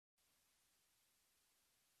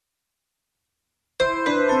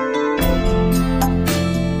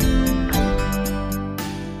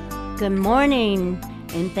Good morning,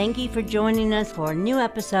 and thank you for joining us for a new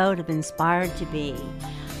episode of Inspired to Be.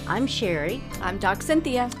 I'm Sherry. I'm Doc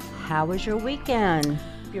Cynthia. How was your weekend?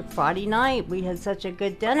 Your Friday night, we had such a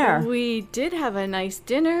good dinner. We did have a nice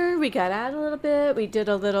dinner. We got out a little bit. We did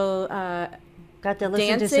a little Got to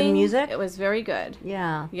listen dancing. to some music. It was very good.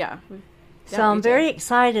 Yeah. Yeah. So I'm very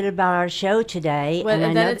excited about our show today. Well, I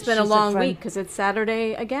and know then it's that been a she's long friend. week because it's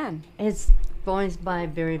Saturday again. It's going by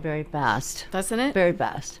very, very fast. Doesn't it? Very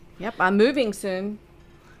fast. Yep. I'm moving soon.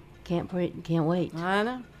 Can't wait. I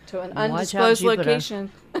know. To an Watch out, undisclosed Jupiter.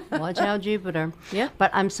 location. Watch out, Jupiter. Yeah.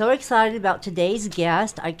 But I'm so excited about today's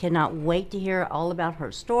guest. I cannot wait to hear all about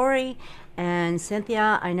her story. And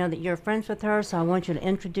Cynthia, I know that you're friends with her, so I want you to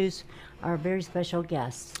introduce our very special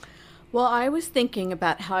guest. Well, I was thinking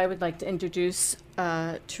about how I would like to introduce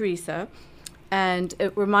Teresa. And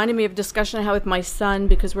it reminded me of a discussion I had with my son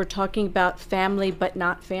because we're talking about family but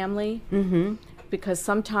not family. Mm-hmm. Because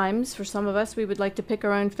sometimes, for some of us, we would like to pick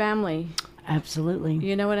our own family. Absolutely.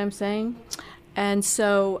 You know what I'm saying? And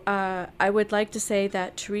so I would like to say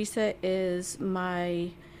that Teresa is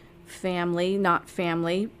my family, not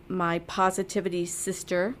family, my positivity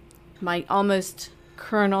sister, my almost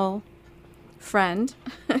colonel friend.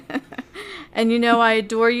 And you know, I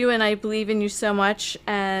adore you and I believe in you so much,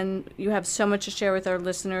 and you have so much to share with our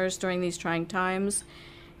listeners during these trying times.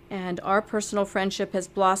 And our personal friendship has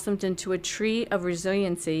blossomed into a tree of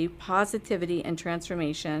resiliency, positivity, and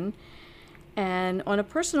transformation. And on a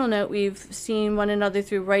personal note, we've seen one another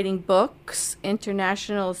through writing books,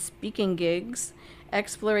 international speaking gigs,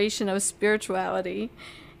 exploration of spirituality,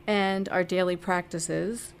 and our daily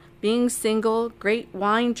practices. Being single, great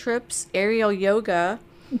wine trips, aerial yoga,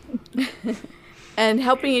 and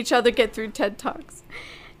helping each other get through TED Talks.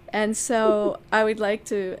 And so I would like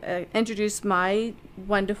to introduce my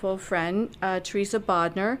wonderful friend, Teresa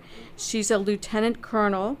Bodner. She's a lieutenant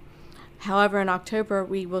colonel. However, in October,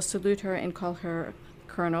 we will salute her and call her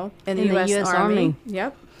colonel in the U.S. Army.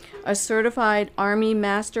 Yep. A certified Army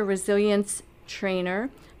Master Resilience Trainer,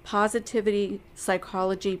 positivity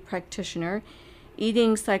psychology practitioner,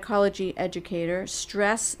 eating psychology educator,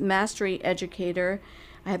 stress mastery educator,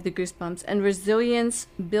 I have the goosebumps, and resilience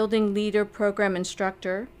building leader program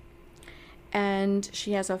instructor. And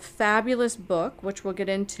she has a fabulous book, which we'll get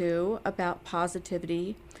into, about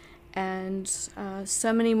positivity, and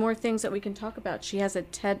so many more things that we can talk about. She has a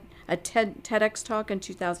TEDx talk in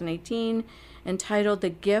 2018 entitled "The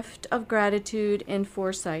Gift of Gratitude in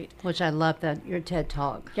Foresight," Which I love that, your TED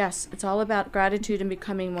Talk. Yes, it's all about gratitude and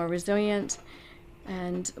becoming more resilient.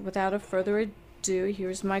 And without a further ado,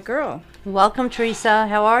 here's my girl. Welcome, Teresa.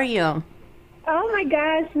 How are you? Oh my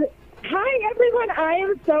gosh. Hi, everyone. I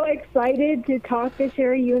am so excited to talk to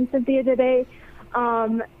Sherry, you and Cynthia today.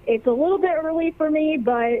 It's a little bit early for me,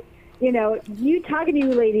 but, you know, talking to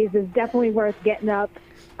you ladies is definitely worth getting up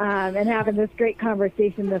and having this great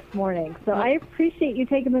conversation this morning. So I appreciate you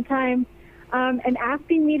taking the time and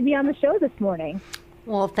asking me to be on the show this morning.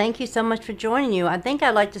 Well, thank you so much for joining you. I think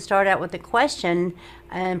I'd like to start out with a question,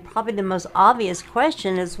 and probably the most obvious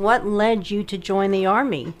question is, what led you to join the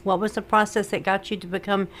Army? What was the process that got you to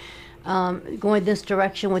become going this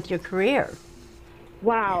direction with your career?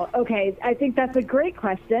 Wow. Okay. I think that's a great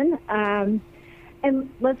question. And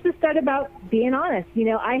let's just start about being honest. You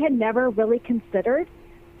know, I had never really considered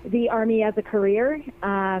the Army as a career,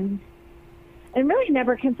 and really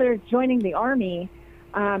never considered joining the Army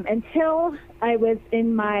until I was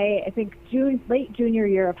in my, I think, late junior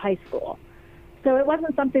year of high school. So it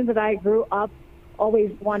wasn't something that I grew up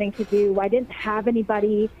always wanting to do. I didn't have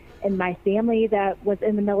anybody in my family that was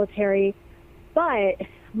in the military, but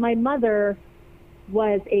my mother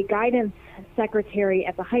was a guidance secretary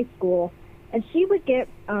at the high school, and she would get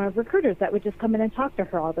recruiters that would just come in and talk to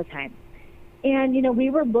her all the time. And, you know,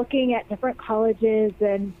 we were looking at different colleges,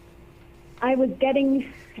 and I was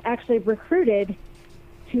getting actually recruited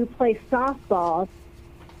to play softball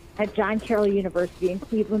at John Carroll University in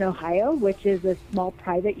Cleveland, Ohio, which is a small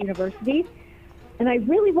private university. And I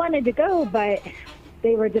really wanted to go, but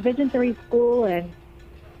they were a Division III school, and,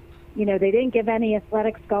 you know, they didn't give any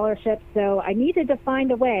athletic scholarships. So I needed to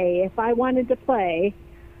find a way, if I wanted to play,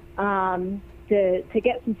 to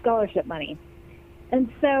get some scholarship money. And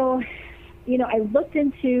so, you know, I looked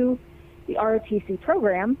into the ROTC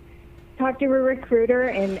program, talked to a recruiter,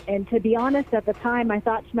 and to be honest, at the time, I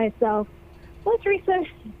thought to myself, well, Teresa,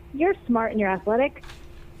 you're smart and you're athletic.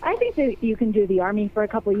 I think that you can do the Army for a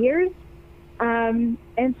couple of years. And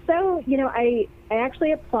so, you know, I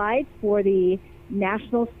actually applied for the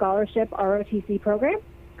National Scholarship ROTC program,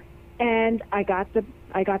 and I got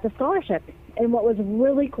the scholarship. And what was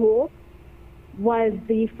really cool was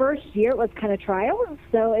the first year. It was kind of trial.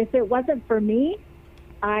 So if it wasn't for me,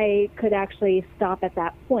 I could actually stop at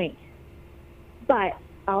that point. But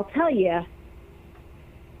I'll tell you,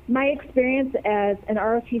 my experience as an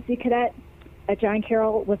ROTC cadet at John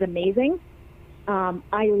Carroll was amazing.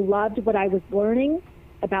 I loved what I was learning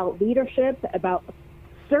about leadership, about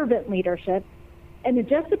servant leadership, and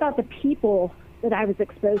just about the people that I was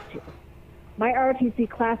exposed to. My ROTC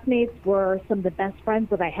classmates were some of the best friends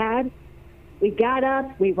that I had. We got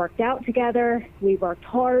up, we worked out together, we worked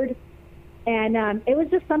hard, and it was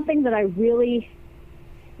just something that I really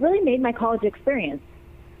made my college experience.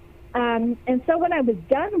 And so when I was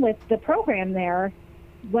done with the program there,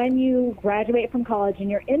 when you graduate from college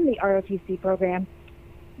and you're in the ROTC program,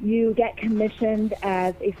 you get commissioned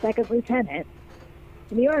as a second lieutenant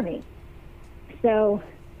in the Army. So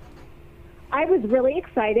I was really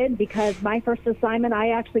excited because my first assignment,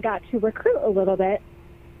 I actually got to recruit a little bit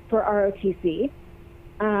for ROTC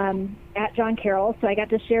at John Carroll. So I got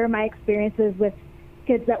to share my experiences with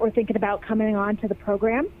kids that were thinking about coming on to the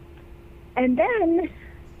program. And then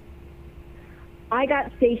I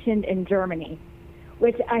got stationed in Germany,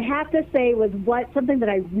 which I have to say was something that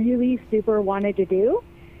I really super wanted to do.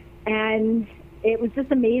 And it was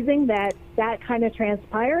just amazing that kind of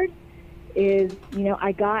transpired.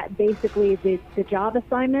 I got basically the job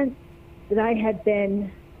assignment that I had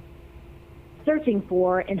been searching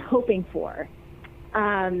for and hoping for.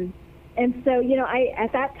 And so,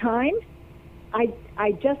 at that time,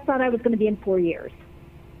 I just thought I was going to be in 4 years.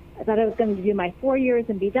 I thought I was going to do my 4 years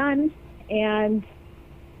and be done. And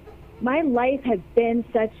my life has been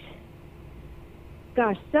so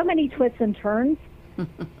many twists and turns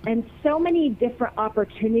and so many different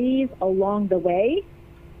opportunities along the way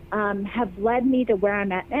have led me to where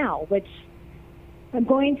I'm at now, which I'm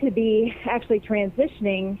going to be actually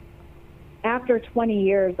transitioning after 20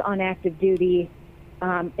 years on active duty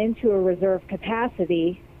into a reserve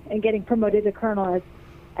capacity and getting promoted to colonel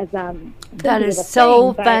as that is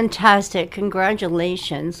so fantastic.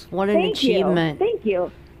 Congratulations. What an achievement. Thank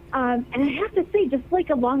you. And I have to say, just like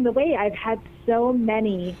along the way, I've had so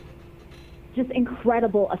many just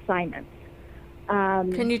incredible assignments.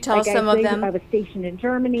 Can you tell some of them? I was stationed in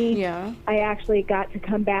Germany. Yeah. I actually got to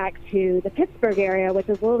come back to the Pittsburgh area, which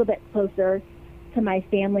is a little bit closer to my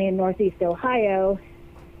family in Northeast Ohio.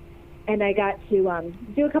 And I got to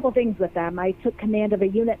do a couple things with them. I took command of a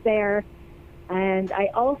unit there. And I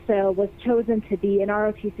also was chosen to be an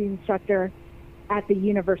ROTC instructor at the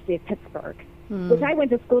University of Pittsburgh, which I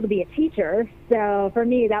went to school to be a teacher. So for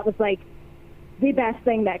me, that was like the best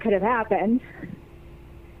thing that could have happened.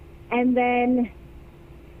 And then,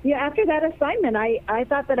 after that assignment, I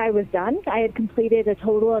thought that I was done. I had completed a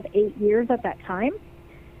total of 8 years at that time,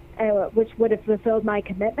 which would have fulfilled my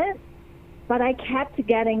commitment. But I kept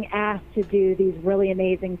getting asked to do these really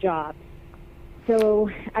amazing jobs. So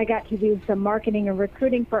I got to do some marketing and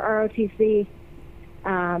recruiting for ROTC.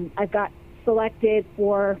 I got selected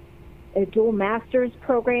for a dual master's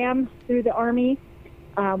program through the Army,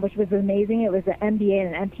 which was amazing. It was an MBA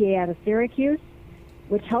and an MPA out of Syracuse,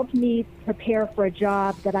 which helped me prepare for a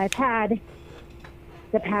job that I've had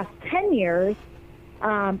the past 10 years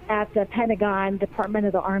at the Pentagon, Department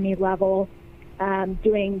of the Army level,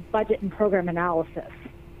 doing budget and program analysis.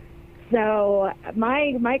 So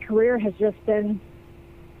my career has just been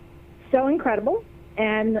so incredible.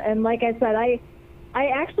 And like I said, I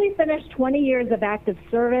actually finished 20 years of active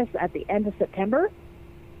service at the end of September.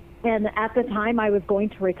 And at the time, I was going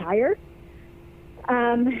to retire.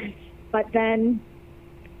 But then,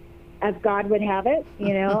 as God would have it,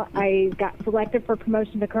 I got selected for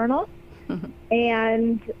promotion to colonel.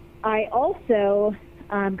 And I also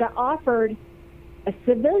got offered a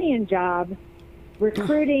civilian job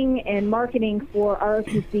recruiting and marketing for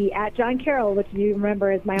ROTC at John Carroll, which you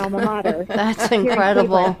remember is my alma mater. That's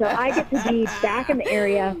incredible. So I get to be back in the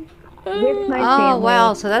area with my family. Oh,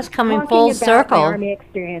 wow. So that's coming full circle. My Army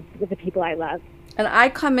experience with the people I love. And I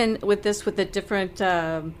come in with this with a different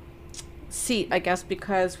seat, I guess,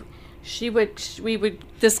 because we would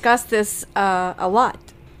discuss this a lot,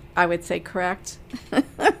 I would say, correct?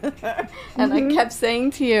 And I kept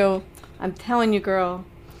saying to you, I'm telling you, girl,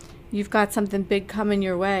 you've got something big coming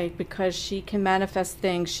your way, because she can manifest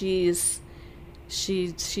things. She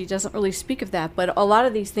doesn't really speak of that, but a lot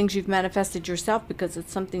of these things you've manifested yourself because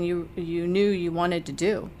it's something you knew you wanted to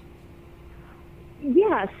do.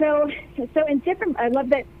 Yeah, so in different, I love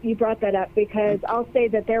that you brought that up, because I'll say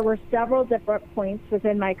that there were several different points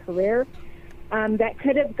within my career that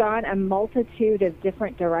could have gone a multitude of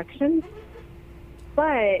different directions.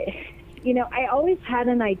 But, I always had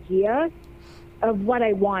an idea of what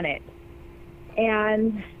I wanted.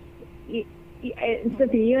 And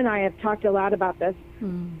Cynthia, you and I have talked a lot about this.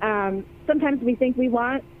 Sometimes we think we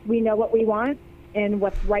know what we want, and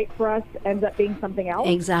what's right for us ends up being something else.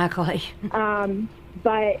 Exactly.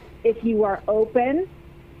 But if you are open,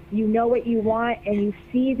 you know what you want, and you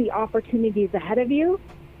see the opportunities ahead of you,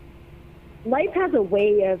 life has a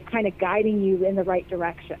way of kind of guiding you in the right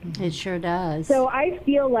direction. It sure does. So I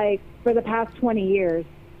feel like for the past 20 years,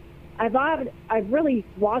 I've really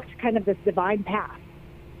walked kind of this divine path.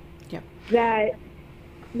 Yep. That,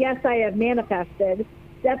 yes, I have manifested,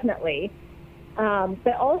 definitely.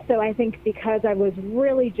 But also I think because I was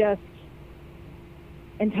really just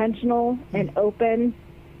intentional and open,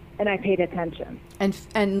 and I paid attention. And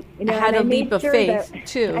and had a I leap made of sure faith, that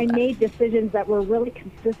too. I made decisions that were really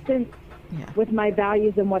consistent with my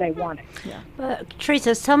values and what I wanted. But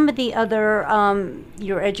Teresa, some of the other,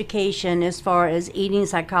 your education as far as eating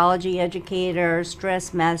psychology educator,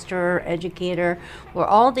 stress master educator, were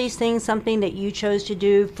all these things something that you chose to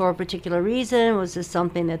do for a particular reason? Was this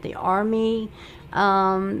something that the Army,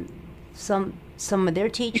 some of their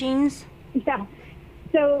teachings? Yeah.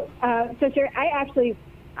 So Sherry,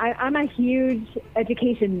 I'm a huge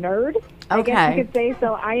education nerd, I guess you could say.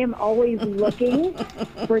 So I am always looking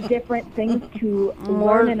for different things to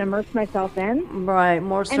learn and immerse myself in. Right,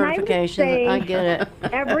 more certifications. I get it.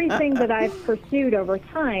 Everything that I've pursued over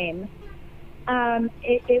time,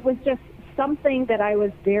 it was just something that I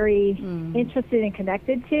was very interested and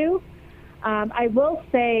connected to. I will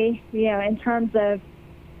say, in terms of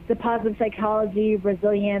the positive psychology,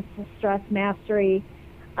 resilience, stress mastery,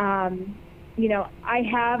 I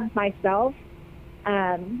have myself,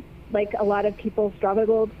 like a lot of people,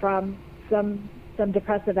 struggled from some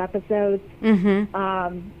depressive episodes.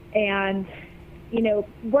 And,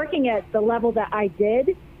 working at the level that I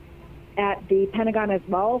did at the Pentagon as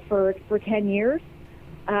well for 10 years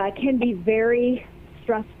can be very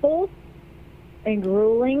stressful and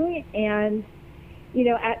grueling. And,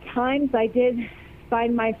 at times I did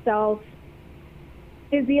find myself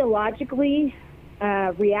physiologically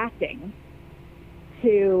reacting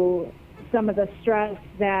to some of the stress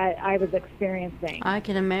that I was experiencing. I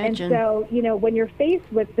can imagine. And so, when you're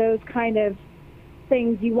faced with those kind of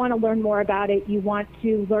things, you want to learn more about it. You want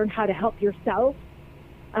to learn how to help yourself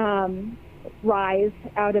rise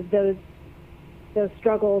out of those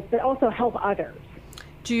struggles, but also help others.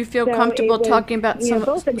 Do you feel comfortable talking about some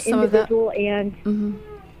both an some of that? individual and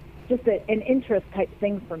just an interest type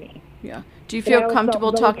thing for me. Yeah. Do you But I feel also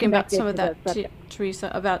comfortable really talking about connected some of to the that, subject. Teresa?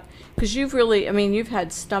 About because you've really, you've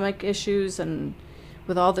had stomach issues and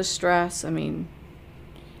with all the stress. What I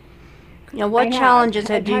have. challenges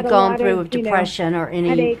I've have you had a gone lot through of, with depression or any?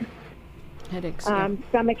 Headaches, Headaches.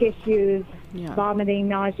 stomach issues, Yeah. vomiting,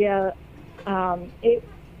 nausea.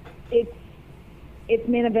 It's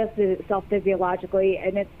manifested itself physiologically,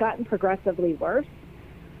 and it's gotten progressively worse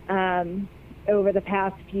over the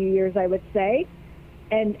past few years, I would say.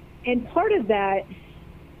 And part of that,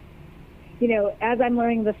 as I'm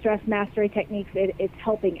learning the stress mastery techniques, it's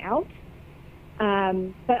helping out.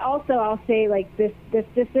 But also, I'll say, like, this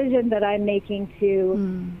decision that I'm making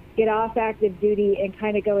to get off active duty and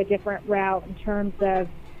kind of go a different route in terms of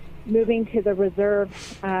moving to the reserve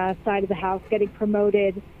side of the house, getting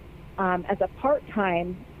promoted as a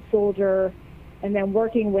part-time soldier, and then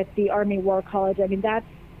working with the Army War College.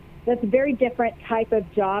 That's a very different type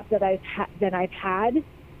of job that I've had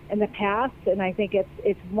in the past, and I think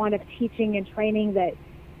it's one of teaching and training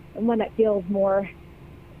one that feels more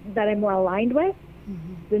that I'm more aligned with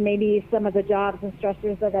than maybe some of the jobs and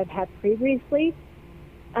stressors that I've had previously.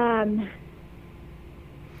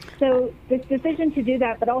 So this decision to do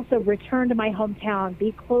that, but also return to my hometown,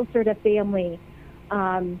 be closer to family,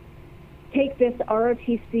 take this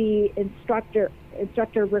ROTC instructor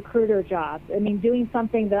recruiter job. Doing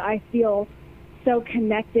something that I feel so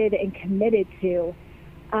connected and committed to.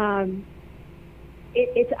 I'm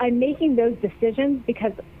making those decisions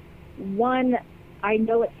because, one, I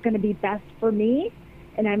know it's going to be best for me,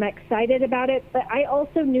 and I'm excited about it, but I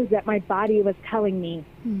also knew that my body was telling me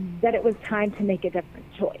that it was time to make a different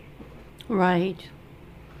choice. Right.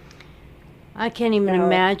 I can't even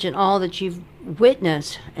imagine all that you've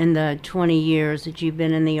witnessed in the 20 years that you've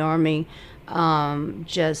been in the Army,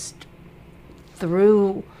 just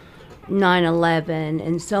through 9/11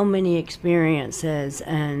 and so many experiences,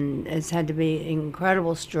 and it's had to be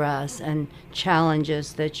incredible stress and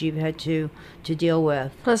challenges that you've had to deal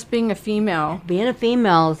with. Plus, being a female. Being a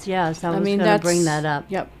female, yes, I was going to bring that up.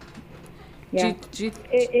 Yep. Yeah,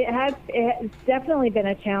 it has definitely been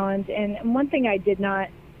a challenge. And one thing I did not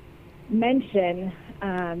mention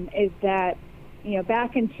is that,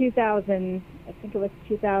 back in 2000, I think it was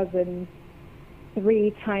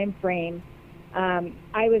 2003 time frame,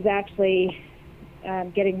 I was actually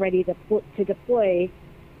getting ready to deploy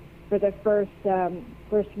for the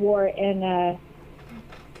first war, and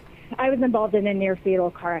I was involved in a near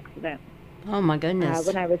fatal car accident. Oh my goodness.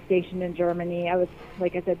 When I was stationed in Germany, I was,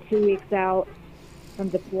 like I said, 2 weeks out from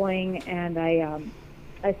deploying, and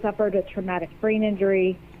I suffered a traumatic brain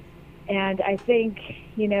injury. And I think,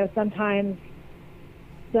 sometimes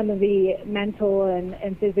some of the mental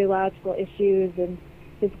and physiological issues and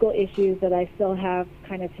physical issues that I still have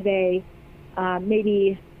kind of today,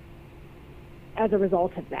 maybe as a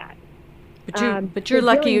result of that. But you're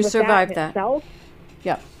lucky you survived that. Itself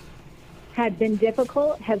Yeah. had been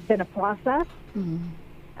difficult, has been a process.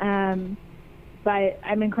 But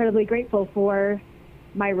I'm incredibly grateful for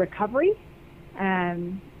my recovery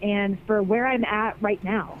and for where I'm at right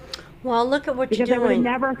now. Well, look at what you're Because I would have doing.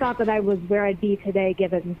 never thought that I was where I'd be today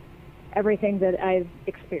given everything that I've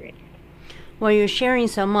experienced. Well, you're sharing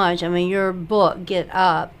so much. I mean, your book, Get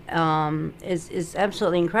Up, is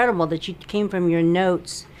absolutely incredible that you came from your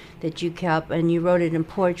notes that you kept and you wrote it in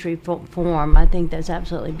poetry form. I think that's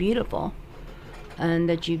absolutely beautiful. And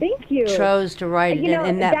that you, Thank you. chose to write it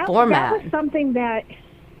in that format. That was something that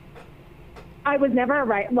I was never a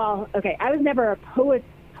writer. Well, okay, I was never a poet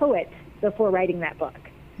before writing that book.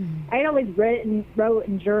 I had always wrote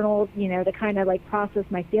and journaled, to kind of like process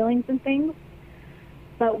my feelings and things.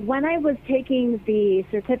 But when I was taking the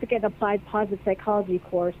Certificate in Applied Positive Psychology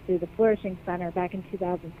course through the Flourishing Center back in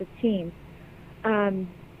 2015,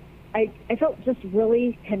 I felt just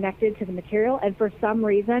really connected to the material, and for some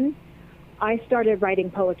reason, I started writing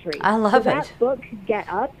poetry. I love That it. book,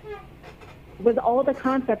 Get Up, was all the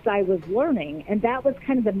concepts I was learning, and that was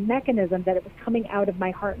kind of the mechanism that it was coming out of my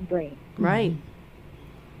heart and brain. Right.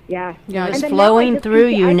 Yeah. Yeah, It's And then flowing now I just through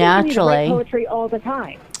continue- you I continue to naturally. write poetry all the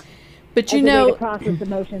time. But As a way to process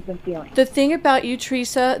emotions and feelings. the thing about you,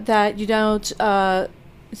 Teresa, that you don't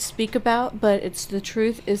speak about, but it's the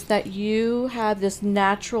truth, is that you have this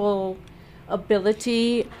natural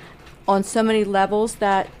ability on so many levels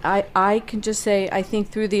that I can just say, I think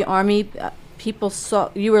through the Army, people saw,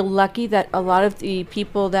 you were lucky that a lot of the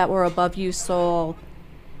people that were above you saw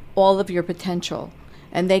all of your potential,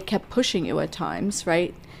 and they kept pushing you at times,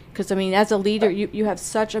 right? Because, I mean, as a leader, you have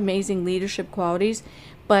such amazing leadership qualities,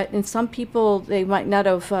 but in some people, they might not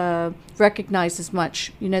have recognized as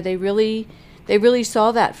much. They really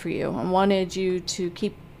saw that for you and wanted you to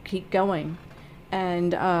keep going.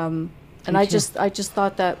 And I just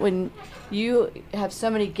thought that when you have so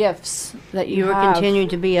many gifts that You were have, continuing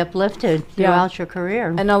to be uplifted throughout your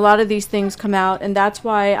career. and a lot of these things come out, and that's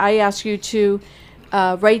why I ask you to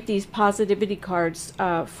write these positivity cards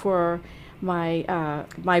for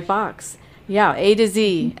my box. Yeah, A to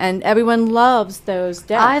Z, and everyone loves those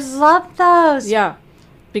decks. I love those. Yeah,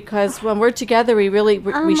 because when we're together, we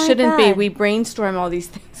my shouldn't be. God. We brainstorm all these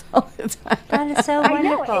things all the time. That is so I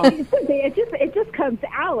know. wonderful. It just comes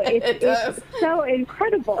out. It's so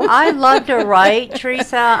incredible. I love to write,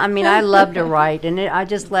 Teresa. I mean, I love to write, and I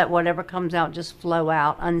just let whatever comes out just flow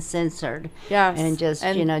out, uncensored. Yes, And just,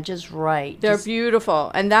 and just write. They're Just-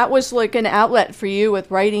 beautiful, and that was like an outlet for you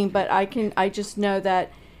with writing. But I just know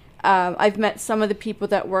that I've met some of the people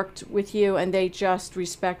that worked with you, and they just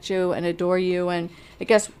respect you and adore you. And I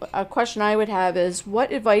guess a question I would have is,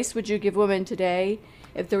 what advice would you give women today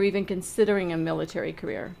if they're even considering a military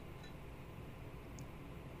career?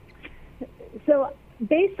 So,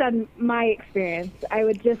 based on my experience, I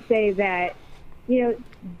would just say that,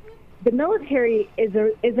 the military is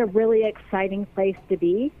a really exciting place to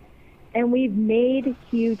be, and we've made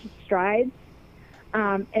huge strides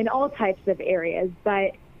in all types of areas.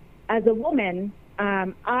 But as a woman,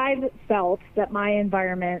 I've felt that my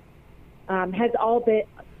environment has all been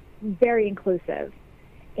very inclusive,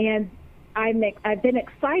 and I've been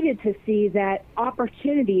excited to see that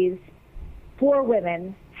opportunities for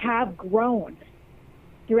women have grown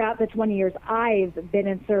throughout the 20 years I've been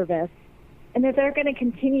in service, and that they're going to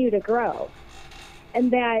continue to grow.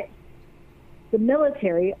 And that the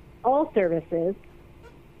military, all services,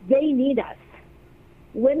 they need us.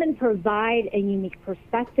 Women provide a unique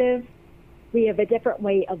perspective. We have a different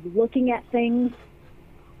way of looking at things.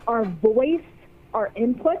 Our voice, our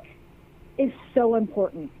input is so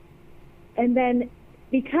important. And then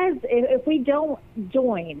because if we don't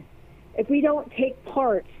join, if we don't take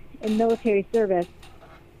part in military service,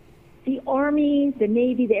 the Army, the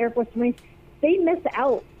Navy, the Air Force, the Marines, they miss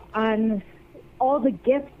out on all the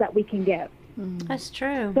gifts that we can give. That's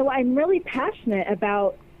true. So I'm really passionate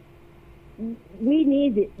about we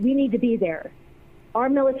need to be there. Our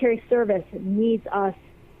military service needs us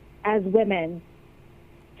as women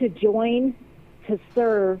to join, to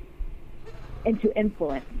serve, and to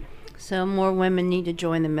influence. So more women need to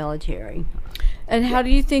join the military. And how do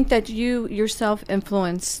you think that you yourself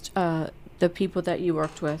influenced the people that you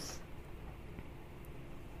worked with?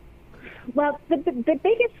 Well, the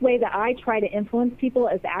biggest way that I try to influence people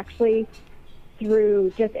is actually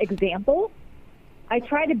through just example. I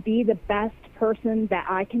try to be the best person that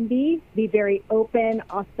I can be very open,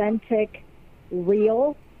 authentic,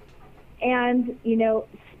 real, and,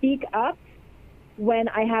 speak up when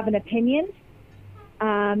I have an opinion.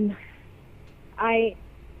 I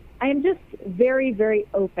am just very, very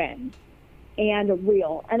open and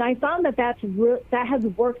real. And I found that that has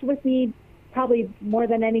worked with me probably more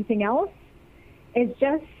than anything else. It's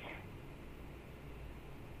just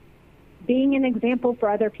being an example for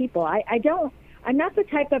other people. I'm not the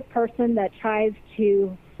type of person that tries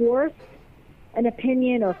to force an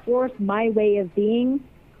opinion or force my way of being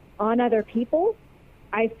on other people.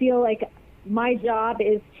 I feel like my job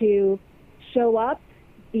is to show up,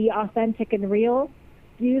 be authentic and real,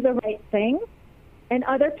 do the right thing, and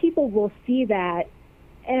other people will see that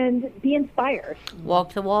and be inspired.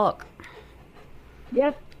 Walk the walk.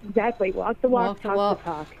 Yes, exactly. Walk the walk, Walk the talk walk. the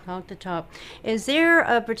talk. Talk the talk. Is there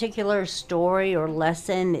a particular story or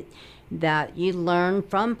lesson that you learned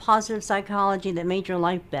from positive psychology that made your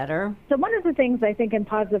life better? So one of the things I think in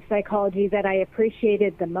positive psychology that I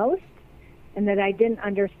appreciated the most and that I didn't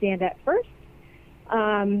understand at first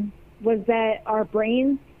was that our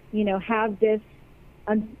brains, have this,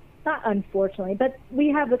 not unfortunately, but we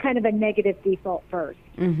have a kind of a negative default first.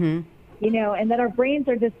 Mm-hmm. And that our brains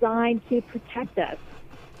are designed to protect us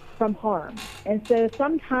from harm. And so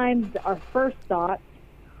sometimes our first thoughts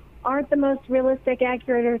aren't the most realistic,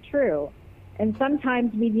 accurate, or true. And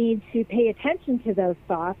sometimes we need to pay attention to those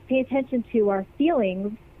thoughts, pay attention to our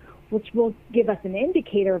feelings, which will give us an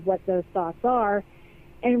indicator of what those thoughts are,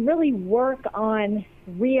 and really work on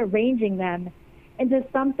rearranging them into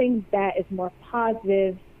something that is more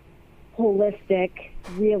positive, holistic,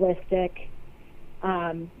 realistic,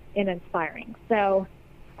 and inspiring. So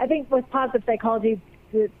I think with positive psychology,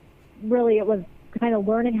 really it was kind of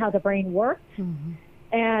learning how the brain works. Mm-hmm.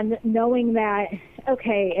 And knowing that,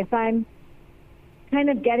 okay, if I'm kind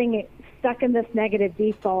of getting stuck in this negative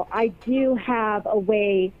default, I do have a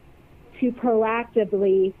way to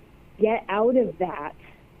proactively get out of that,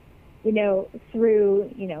 through,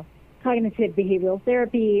 cognitive behavioral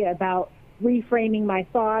therapy, about reframing my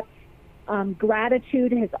thoughts.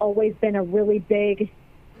 Gratitude has always been a really big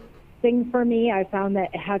thing for me. I found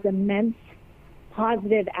that it has immense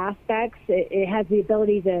positive aspects. It has the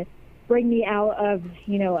ability to bring me out of,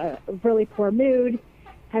 a really poor mood,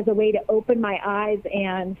 has a way to open my eyes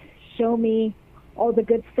and show me all the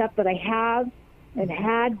good stuff that I have and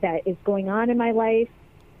had that is going on in my life.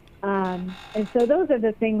 And so those are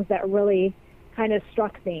the things that really kind of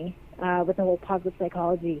struck me with the whole positive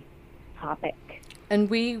psychology topic. And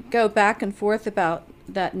we go back and forth about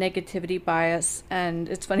that negativity bias. And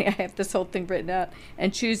it's funny, I have this whole thing written out.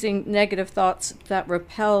 And choosing negative thoughts that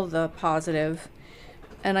repel the positive.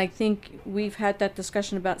 And I think we've had that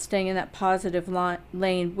discussion about staying in that positive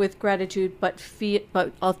lane with gratitude, but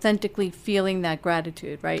authentically feeling that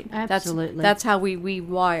gratitude, right? Absolutely. That's how we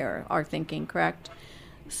rewire our thinking, correct?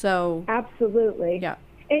 So absolutely. Yeah.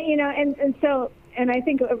 And so I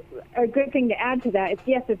think a good thing to add to that is,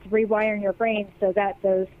 yes, it's rewiring your brain so that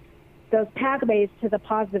those pathways to the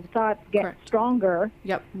positive thoughts get Correct. Stronger.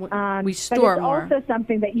 Yep. We store but more. It's also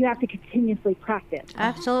something that you have to continuously practice.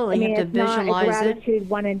 Absolutely. You have to it's visualize not a gratitude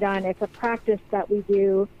one and done. It's a practice that we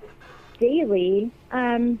do daily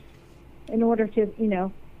in order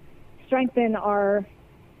to, strengthen repel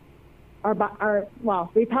our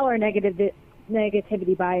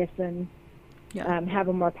negativity bias and have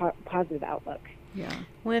a more positive outlook. Yeah.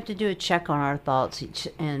 We have to do a check on our thoughts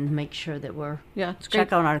and make sure that we're it's check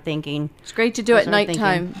great. on our thinking. It's great to do at our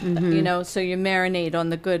nighttime, thinking. So you marinate on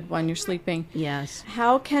the good when you're sleeping. Yes.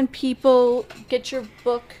 How can people get your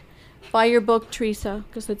book, buy your book, Teresa?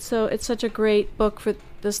 Because it's such a great book for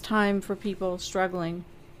this time for people struggling.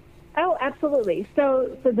 Oh, absolutely.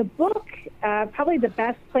 So the book, probably the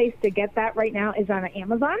best place to get that right now is on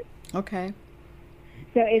Amazon. Okay.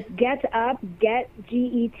 So it's Get Up, GETUPP,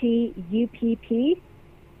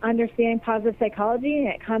 Understanding Positive Psychology, and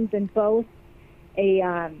it comes in both a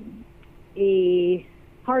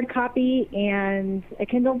hard copy and a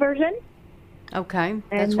Kindle version. Okay,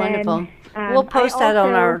 that's And wonderful. then, We'll post I that on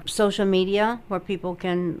also- our social media where people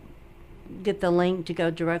can get the link to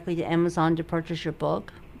go directly to Amazon to purchase your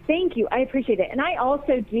book. Thank you. I appreciate it. And I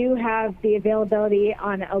also do have the availability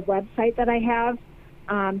on a website that I have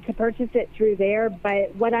to purchase it through there.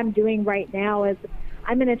 But what I'm doing right now is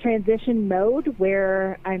I'm in a transition mode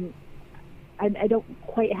where I don't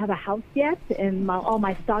quite have a house yet, and all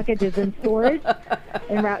my stockage is in storage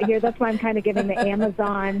and out here. That's why I'm kind of giving the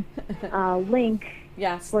Amazon link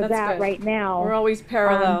for that good. right now. We're always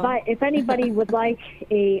parallel. But if anybody would like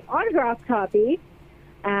a autographed copy,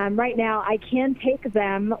 right now I can take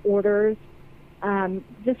them orders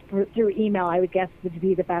just through email. I would guess would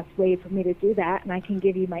be the best way for me to do that, and I can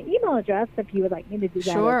give you my email address if you would like me to do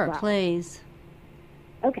that. Sure, as well. Please.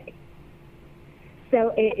 Okay.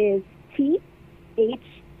 So it is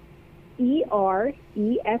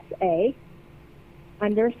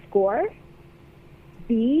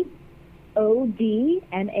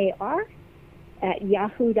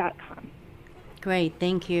Great,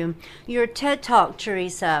 thank you. Your TED Talk,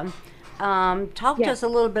 Teresa. Talk to Yes. us a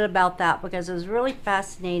little bit about that, because I was really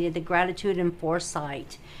fascinated, the gratitude and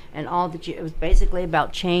foresight and all that it was basically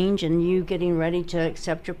about change and you getting ready to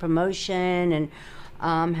accept your promotion, and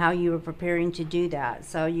how you were preparing to do that.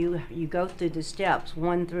 So you go through the steps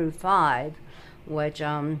 1 through 5, which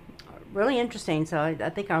are really interesting. So I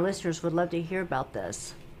think our listeners would love to hear about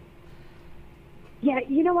this. Yeah,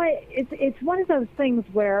 you know what? It's one of those things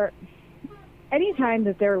where anytime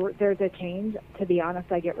that there's a change, to be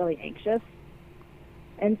honest, I get really anxious.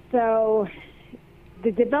 And so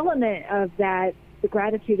the development of the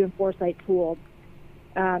gratitude and foresight tool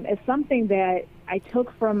is something that I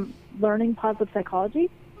took from learning positive psychology,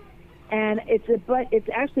 and it's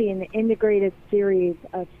actually an integrated series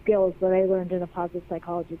of skills that I learned in a positive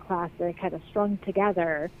psychology class that I kind of strung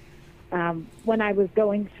together when I was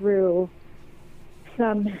going through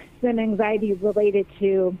some anxiety related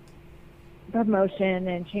to promotion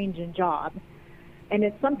and change in job. And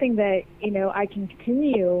it's something that I can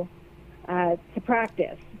continue to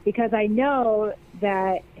practice, because I know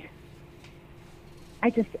that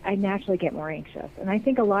I naturally get more anxious. And I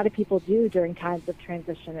think a lot of people do during times of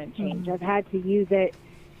transition and change. I've had to use it,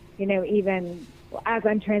 even as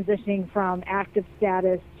I'm transitioning from active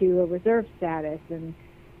status to a reserve status, and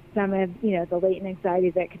some of, the latent anxiety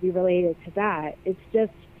that could be related to that. It's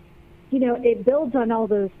just, it builds on all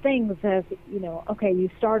those things of, okay, you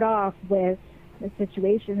start off with a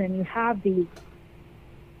situation and you have these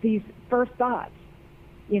first thoughts,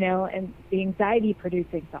 and the anxiety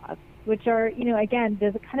producing thoughts, which are, again,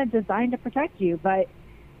 kind of designed to protect you. But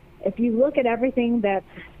if you look at everything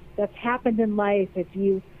that's happened in life, if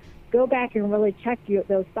you go back and really check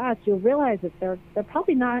those thoughts, you'll realize that they're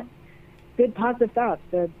probably not good positive thoughts.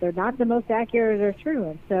 They're not the most accurate or true.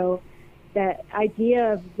 And so that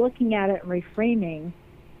idea of looking at it and reframing,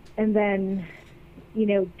 and then,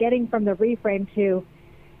 getting from the reframe to,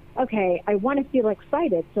 okay, I want to feel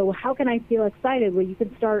excited. So how can I feel excited? Well, you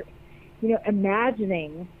can start,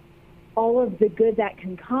 imagining all of the good that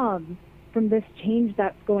can come from this change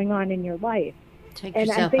that's going on in your life. Take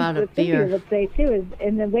And I yourself think out what of Cynthia fear. would say too is,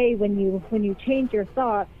 in the way when you change your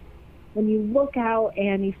thoughts, when you look out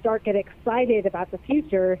and you start get excited about the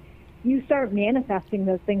future, you start manifesting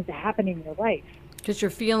those things to happen in your life. Because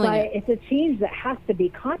you're feeling But it. it's a change that has to be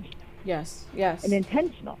conscious Yes. and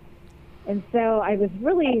intentional. And so I was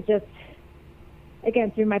really just,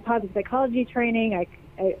 again, through my positive psychology training, I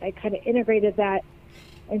kind of integrated that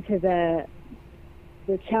into the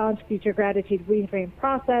Challenge Future Gratitude Reframe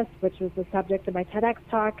process, which was the subject of my TEDx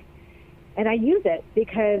talk. And I use it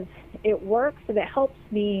because it works and it helps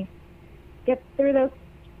me get through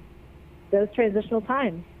those transitional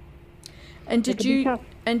times. And It can be tough.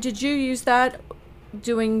 did you use that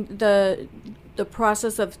doing the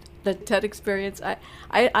process of the TED experience?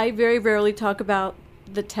 I very rarely talk about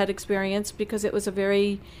the TED experience because it was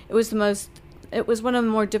one of the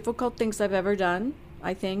more difficult things I've ever done,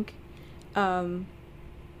 I think,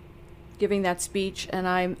 giving that speech, and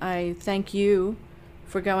I thank you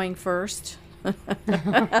for going first.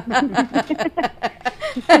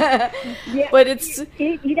 Yeah, but it's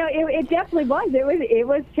it definitely was. It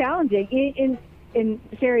was challenging. In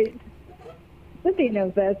Sherry, Cynthia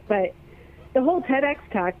knows this, but the whole TEDx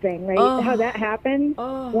talk thing, right? Oh. How that happened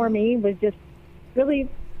Oh. for me was just really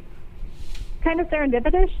kind of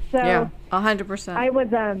serendipitous. So yeah, 100%. I was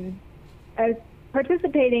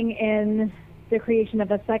participating in the creation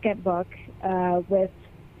of a second book with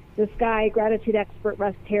this guy, gratitude expert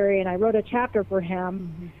Russ Terry, and I wrote a chapter for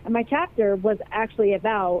him. Mm-hmm. And my chapter was actually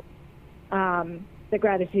about the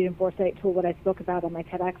gratitude and foresight tool that I spoke about on my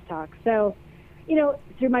TEDx talk. So,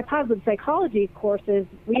 through my positive psychology courses,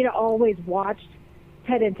 we had always watched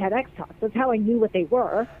TED and TEDx talks. That's how I knew what they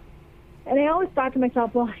were. And I always thought to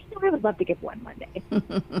myself, well, I would love to give one day.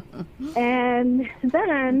 And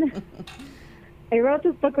then I wrote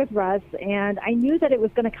this book with Russ, and I knew that it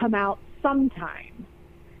was going to come out sometime.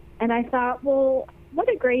 And I thought, well, what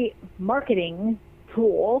a great marketing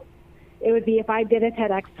tool it would be if I did a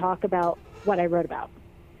TEDx talk about what I wrote about,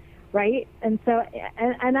 right? And so,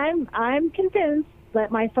 and I'm convinced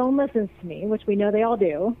that my phone listens to me, which we know they all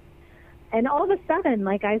do. And all of a sudden,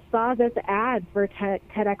 like, I saw this ad for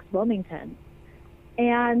TEDx Wilmington,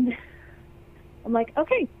 and I'm like,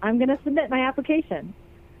 okay, I'm going to submit my application.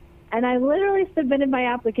 And I literally submitted my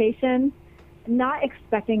application, not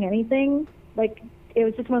expecting anything. Like, it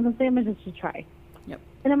was just one of those things, I'm just to try. Yep.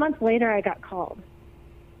 And a month later, I got called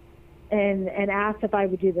and asked if I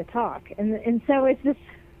would do the talk. And so it's just,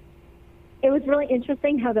 it was really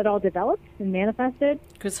interesting how that all developed and manifested.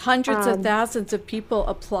 Because hundreds of thousands of people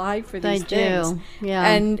apply for these They things. do, yeah.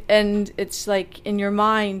 And it's like in your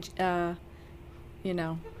mind, you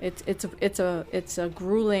know, it's a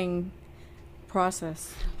grueling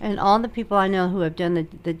process. And all the people I know who have done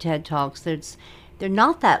the TED Talks, they're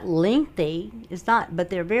not that lengthy. It's not, but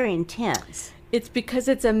they're very intense. It's because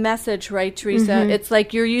it's a message, right, Teresa? It's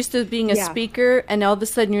like you're used to being a speaker, and all of a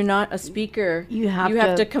sudden you're not a speaker. You have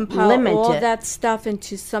to to compile limit all it. that stuff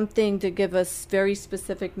into something to give a very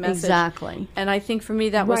specific message. Exactly. And I think for me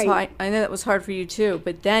that was Right. hard. I know that was hard for you too.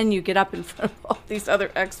 But then you get up in front of all these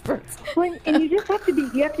other experts. Well, and you just have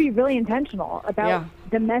to be really intentional about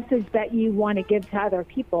the message that you want to give to other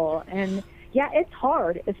people. And yeah, it's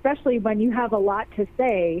hard, especially when you have a lot to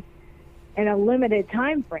say in a limited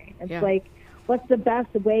time frame. It's like, what's the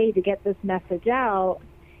best way to get this message out,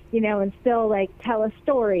 you know, and still like tell a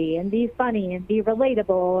story and be funny and be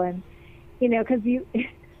relatable, and you know, because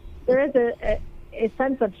there is a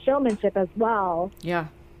sense of showmanship as well. Yeah.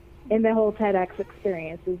 In the whole TEDx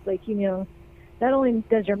experience, is like, you know, not only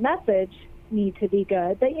does your message need to be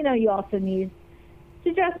good, but you know, you also need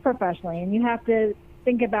to dress professionally, and you have to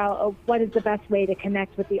think about what is the best way to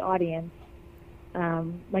connect with the audience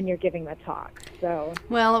when you're giving the talk. So,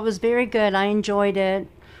 Well, it was very good. I enjoyed it.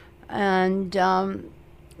 And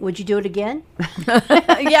would you do it again?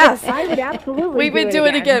 Yes. I would absolutely. We would do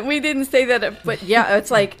it again. We didn't say that, but yeah,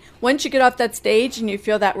 it's like once you get off that stage and you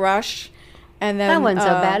feel that rush, and then That wasn't so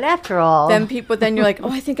bad after all. Then you're like, oh,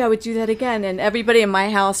 I think I would do that again. And everybody in my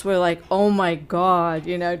house were like, oh my God,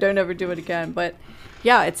 you know, don't ever do it again. But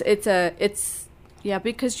yeah, it's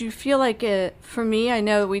because you feel like for me, I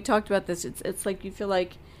know we talked about this. It's like you feel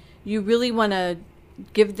like you really want to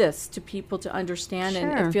give this to people to understand,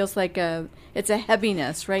 and Sure. it feels like it's a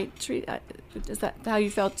heaviness, right? Is that how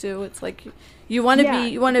you felt too? It's like you want to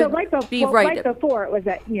be right. Right before it was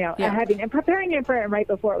a heaviness, and preparing it for it, and right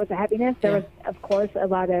before it was a heaviness. There was, of course, a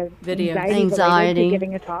lot of anxiety related to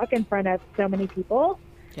giving a talk in front of so many people.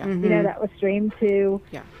 Yeah. You know, that was streamed to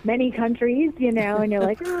many countries, you know, and you're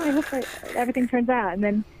like, oh, I hope everything turns out. And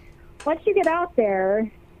then once you get out there,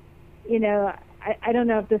 you know, I don't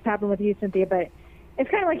know if this happened with you, Cynthia, but it's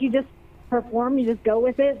kind of like you just perform, you just go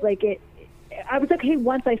with it. Like I was okay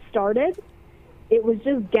once I started. It was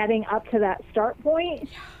just getting up to that start point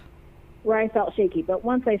where I felt shaky. But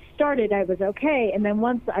once I started, I was okay. And then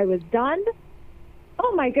once I was done,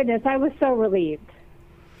 oh my goodness, I was so relieved.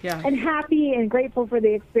 Yeah. And happy and grateful for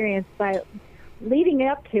the experience. But leading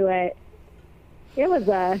up to it, it was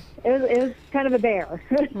kind of a bear.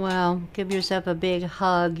 Well, give yourself a big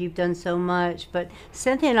hug. You've done so much. But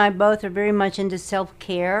Cynthia and I both are very much into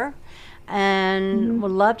self-care, and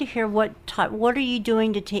would love to hear what are you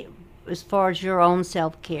doing to as far as your own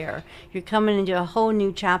self-care. You're coming into a whole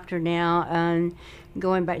new chapter now, and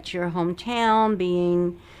going back to your hometown,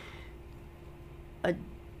 being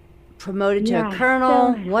promoted to a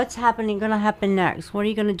colonel. What's going to happen next? What are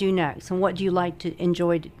you going to do next? And what do you like to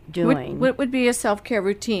enjoy doing? What would be a self-care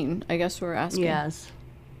routine? I guess we're asking. Yes.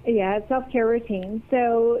 Yeah, self-care routine.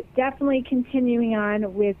 So definitely continuing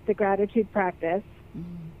on with the gratitude practice.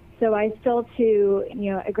 So I still do,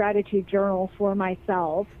 a gratitude journal for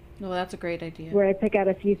myself. No, that's a great idea. Where I pick out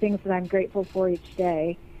a few things that I'm grateful for each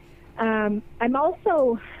day. I'm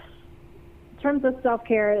also, in terms of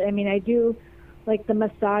self-care, I do like the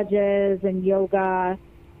massages and yoga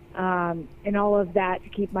and all of that to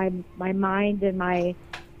keep my mind and my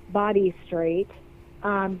body straight.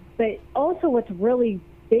 But also what's really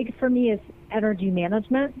big for me is energy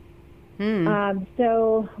management.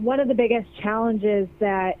 So one of the biggest challenges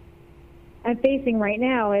that I'm facing right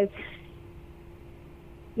now is,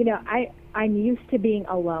 I'm used to being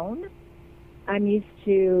alone. I'm used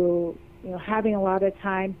to, having a lot of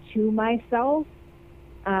time to myself.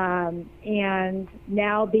 And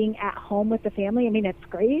now being at home with the family, it's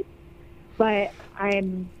great, but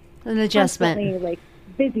I'm an adjustment. Constantly,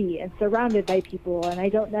 busy and surrounded by people, and I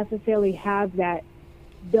don't necessarily have that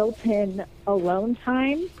built-in alone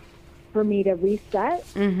time for me to reset.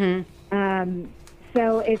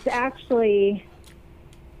 So it's actually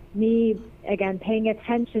me, again, paying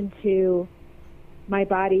attention to my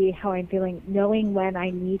body, how I'm feeling, knowing when I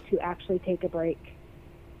need to actually take a break,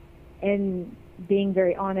 and being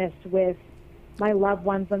very honest with my loved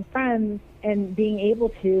ones and friends, and being able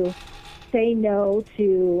to say no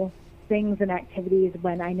to things and activities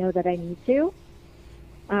when I know that I need to,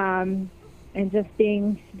 and just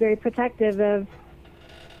being very protective of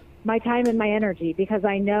my time and my energy, because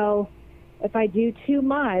I know if I do too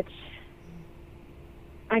much,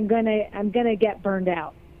 I'm gonna get burned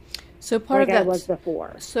out. So part like of I was that.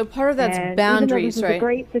 before. So part of that's And boundaries, even though this is right? a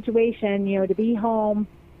great situation, to be home,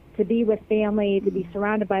 to be with family, to be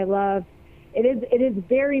surrounded by love. It is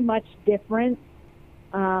very much different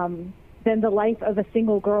than the life of a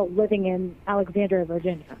single girl living in Alexandria,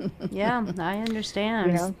 Virginia. Yeah, I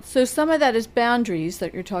understand. So some of that is boundaries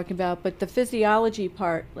that you're talking about, but the physiology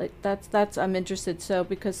part, like that's I'm interested. So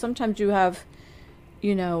because sometimes you have,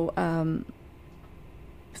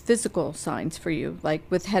 physical signs for you, like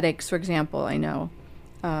with headaches, for example. I know.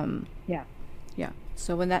 Yeah. Yeah.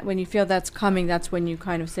 So when you feel that's coming, that's when you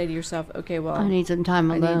kind of say to yourself, okay, well, I need some time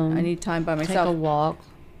alone. I need time by Take myself. a walk.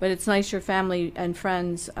 But it's nice your family and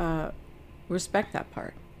friends respect that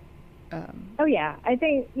part. Oh yeah, I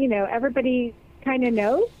think everybody kind of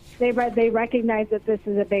knows. They recognize that this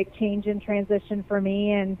is a big change and transition for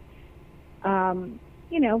me, and when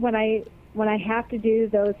I have to do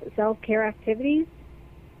those self-care activities,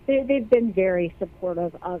 they've been very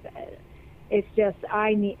supportive of it. It's just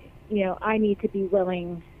I need to be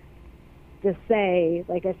willing to say,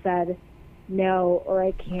 like I said, no, or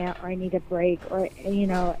I can't, or I need a break, or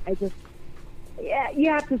I just. Yeah, you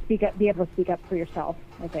have to be able to speak up for yourself,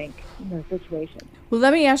 I think, in those situations. Well,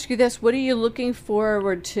 let me ask you this. What are you looking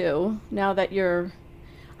forward to now that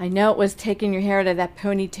I know it was taking your hair out of that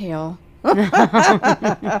ponytail.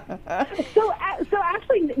 So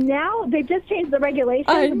actually now they've just changed the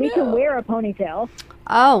regulations. We can wear a ponytail.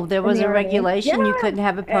 Oh, there was a regulation you couldn't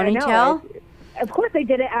have a ponytail? Of course they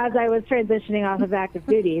did it as I was transitioning off of active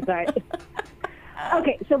duty, but...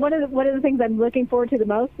 Okay, so one of the things I'm looking forward to the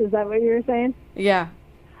most, is that what you were saying? Yeah.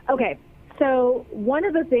 Okay, so one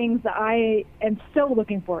of the things that I am so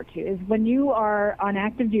looking forward to is when you are on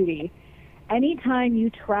active duty, anytime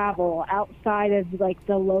you travel outside of like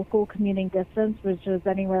the local commuting distance, which is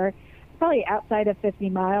anywhere probably outside of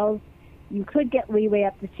 50 miles, you could get leeway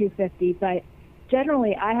up to 250, but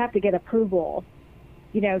generally I have to get approval,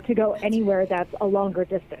 to go anywhere that's a longer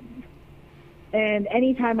distance. And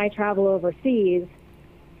anytime I travel overseas,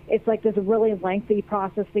 it's like there's a really lengthy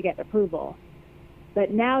process to get approval.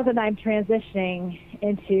 But now that I'm transitioning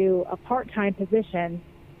into a part-time position,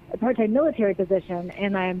 a part-time military position,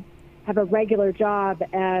 and I have a regular job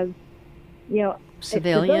as, a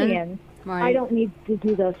civilian, right. I don't need to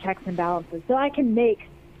do those checks and balances. So I can make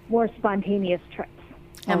more spontaneous trips.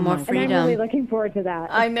 And more freedom. And I'm really looking forward to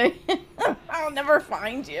that. I know. I'll never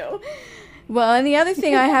find you. Well, and the other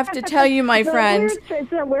thing I have to tell you, my friend.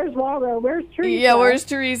 Where's Waldo? Where's Teresa? Yeah, where's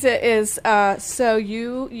Teresa is, so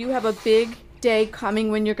you have a big day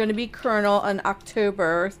coming when you're going to be colonel on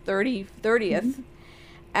October 30th. Mm-hmm.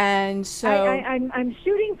 And so. I'm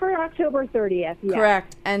shooting for October 30th. Yeah.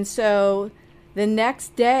 Correct. And so the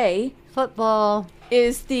next day. Football.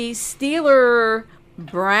 Is the Steeler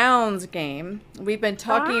Browns game. We've been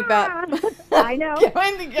talking about I know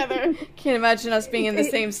going together. Can't imagine us being in the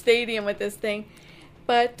same stadium with this thing.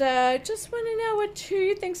 But just want to know who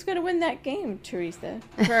you think's going to win that game, Teresa.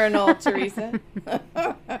 Colonel Teresa.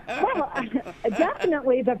 Well,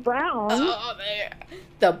 definitely the Browns. Oh, there.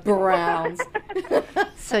 The Browns.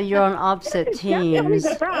 So you're on opposite teams. Definitely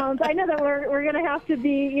the Browns. I know that we're going to have to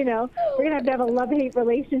be, we're going to have a love-hate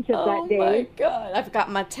relationship that day. Oh, my God. I've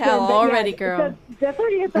got my towel already, girl. The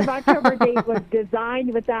 30th of October date was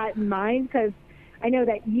designed with that in mind, because I know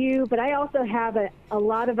that but I also have a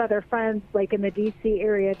lot of other friends, like in the D.C.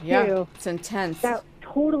 area, too. Yeah, it's intense. That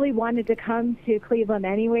totally wanted to come to Cleveland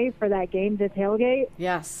anyway for that game to tailgate.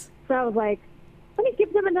 Yes. So I was like, let me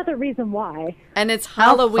give them another reason why. And it's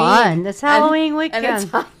Halloween. How fun. It's Halloween weekend. And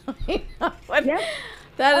it's Halloween. Yep.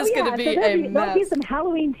 That is going to be a mess. There'll be some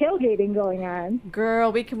Halloween tailgating going on.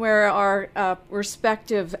 Girl, we can wear our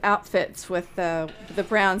respective outfits with the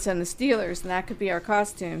Browns and the Steelers, and that could be our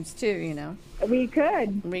costumes, too, We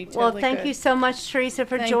could. We totally Well, thank could. you so much, Teresa,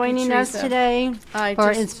 for Thank you, joining us Teresa. today for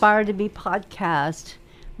just- Inspired to Be podcast.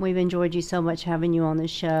 We've enjoyed you so much having you on the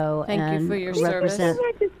show. Thank you and for your represent.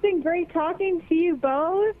 service. It's been great talking to you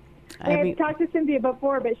both. I've talked to Cynthia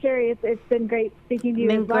before, but Sherry, it's been great speaking to you.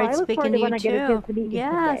 Been as well. great I look speaking forward to when you I get a chance to meet too. you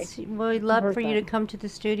Yes, someday. we'd love for you to come to the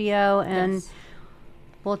studio, and Yes.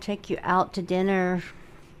 we'll take you out to dinner.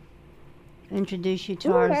 Introduce you to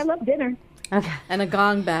Ooh, our. I love dinner. Okay. and a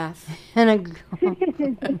gong bath. And,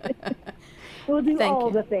 We'll do Thank all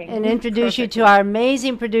you. the things. and introduce you to our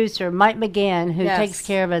amazing producer, Mike McGann, who Yes. takes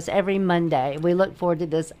care of us every Monday. We look forward to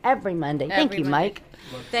this every Monday. Thank Every you, Monday. Mike.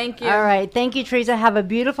 Thank you. All right. Thank you, Teresa. Have a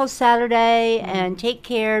beautiful Saturday and take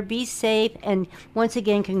care. Be safe. And once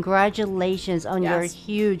again, congratulations on your Yes.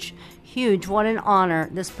 huge, what an honor.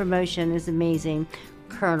 This promotion is amazing.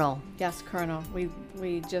 Colonel, Yes, Colonel.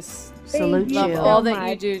 We just salute you love you. so all that you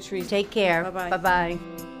much. do, Teresa. Take care. Bye-bye. Bye-bye.